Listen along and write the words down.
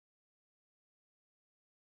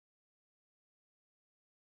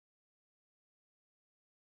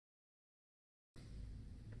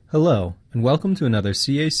Hello, and welcome to another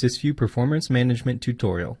CICS Performance Management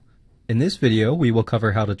tutorial. In this video, we will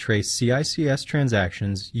cover how to trace CICS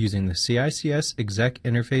transactions using the CICS EXEC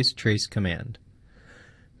interface trace command.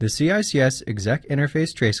 The CICS EXEC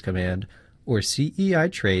interface trace command, or CEI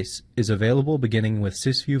trace, is available beginning with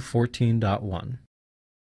SYSVIEW 14.1.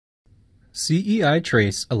 CEI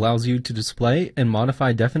trace allows you to display and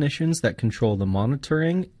modify definitions that control the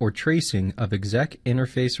monitoring or tracing of exec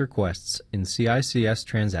interface requests in CICS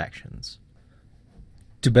transactions.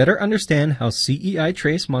 To better understand how CEI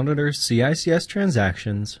trace monitors CICS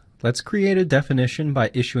transactions, let's create a definition by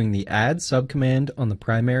issuing the add subcommand on the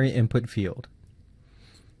primary input field.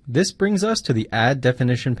 This brings us to the Add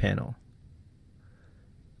Definition panel.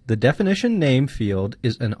 The definition name field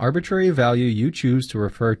is an arbitrary value you choose to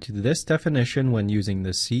refer to this definition when using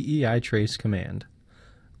the CEI trace command.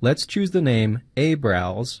 Let's choose the name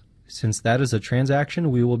abrowse, since that is a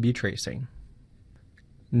transaction we will be tracing.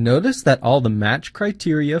 Notice that all the match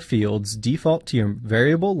criteria fields default to your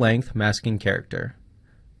variable length masking character.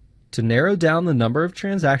 To narrow down the number of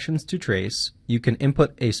transactions to trace, you can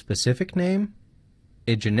input a specific name,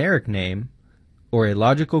 a generic name, or a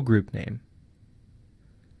logical group name.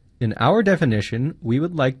 In our definition, we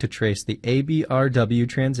would like to trace the ABRW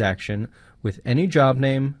transaction with any job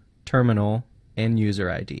name, terminal, and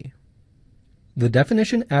user ID. The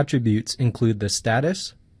definition attributes include the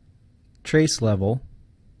status, trace level,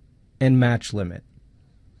 and match limit.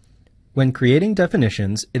 When creating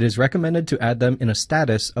definitions, it is recommended to add them in a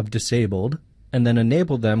status of disabled and then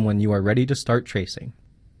enable them when you are ready to start tracing.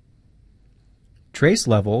 Trace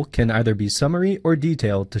level can either be summary or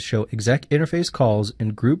detailed to show exec interface calls in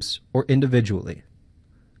groups or individually.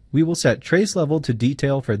 We will set trace level to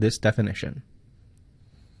detail for this definition.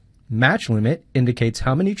 Match limit indicates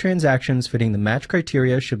how many transactions fitting the match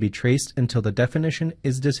criteria should be traced until the definition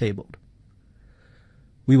is disabled.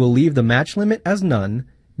 We will leave the match limit as none,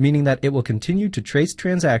 meaning that it will continue to trace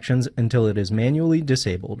transactions until it is manually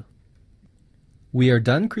disabled. We are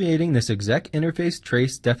done creating this exec interface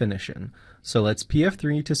trace definition, so let's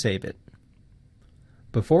PF3 to save it.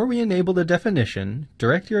 Before we enable the definition,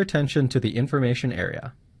 direct your attention to the information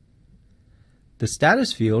area. The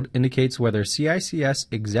status field indicates whether CICS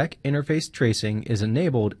exec interface tracing is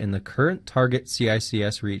enabled in the current target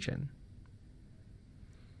CICS region.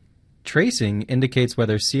 Tracing indicates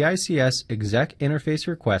whether CICS exec interface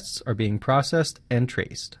requests are being processed and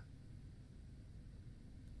traced.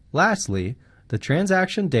 Lastly, the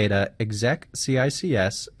Transaction Data Exec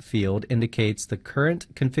CICS field indicates the current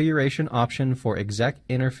configuration option for exec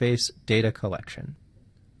interface data collection.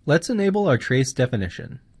 Let's enable our trace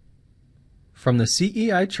definition. From the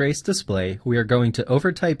CEI trace display, we are going to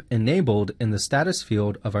overtype enabled in the status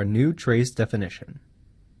field of our new trace definition.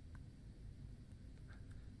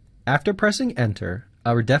 After pressing enter,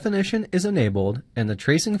 our definition is enabled and the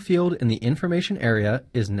tracing field in the information area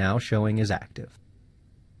is now showing as active.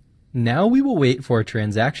 Now we will wait for a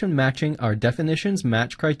transaction matching our definition's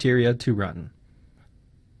match criteria to run.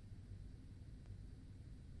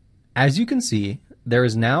 As you can see, there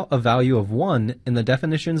is now a value of 1 in the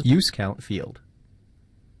definition's use count field.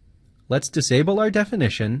 Let's disable our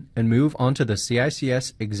definition and move on to the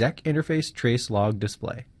CICS exec interface trace log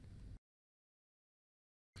display.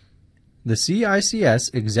 The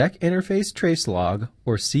CICS exec interface trace log,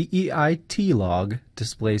 or CEIT log,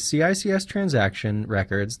 displays CICS transaction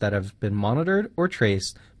records that have been monitored or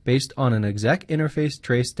traced based on an exec interface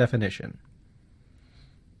trace definition.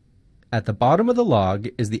 At the bottom of the log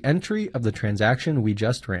is the entry of the transaction we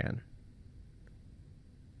just ran.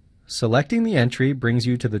 Selecting the entry brings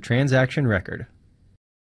you to the transaction record.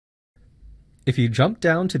 If you jump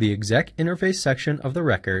down to the exec interface section of the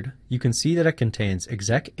record, you can see that it contains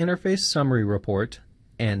exec interface summary report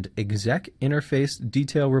and exec interface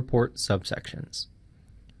detail report subsections.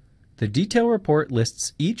 The detail report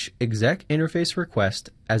lists each exec interface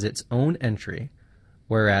request as its own entry,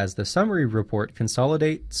 whereas the summary report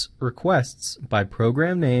consolidates requests by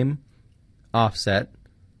program name, offset,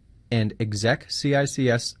 and exec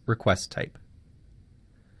CICS request type.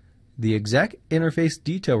 The exec interface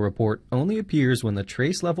detail report only appears when the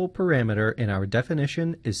trace level parameter in our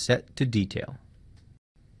definition is set to detail.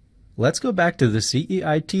 Let's go back to the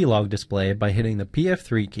CEIT log display by hitting the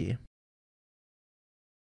PF3 key.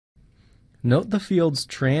 Note the fields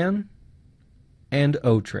TRAN and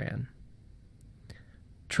OTRAN.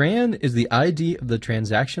 TRAN is the ID of the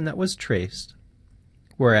transaction that was traced,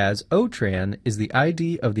 whereas OTRAN is the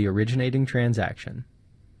ID of the originating transaction.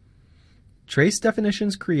 Trace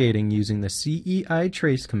definitions creating using the CEI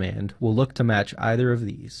trace command will look to match either of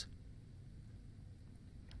these.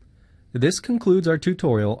 This concludes our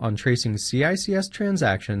tutorial on tracing CICS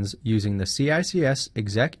transactions using the CICS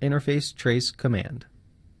EXEC interface trace command.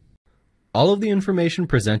 All of the information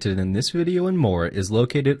presented in this video and more is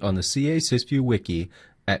located on the CA/SYSVIEW wiki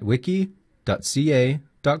at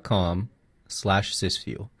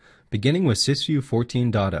wiki.ca.com/SysView, beginning with SYSVIEW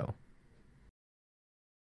 14.0.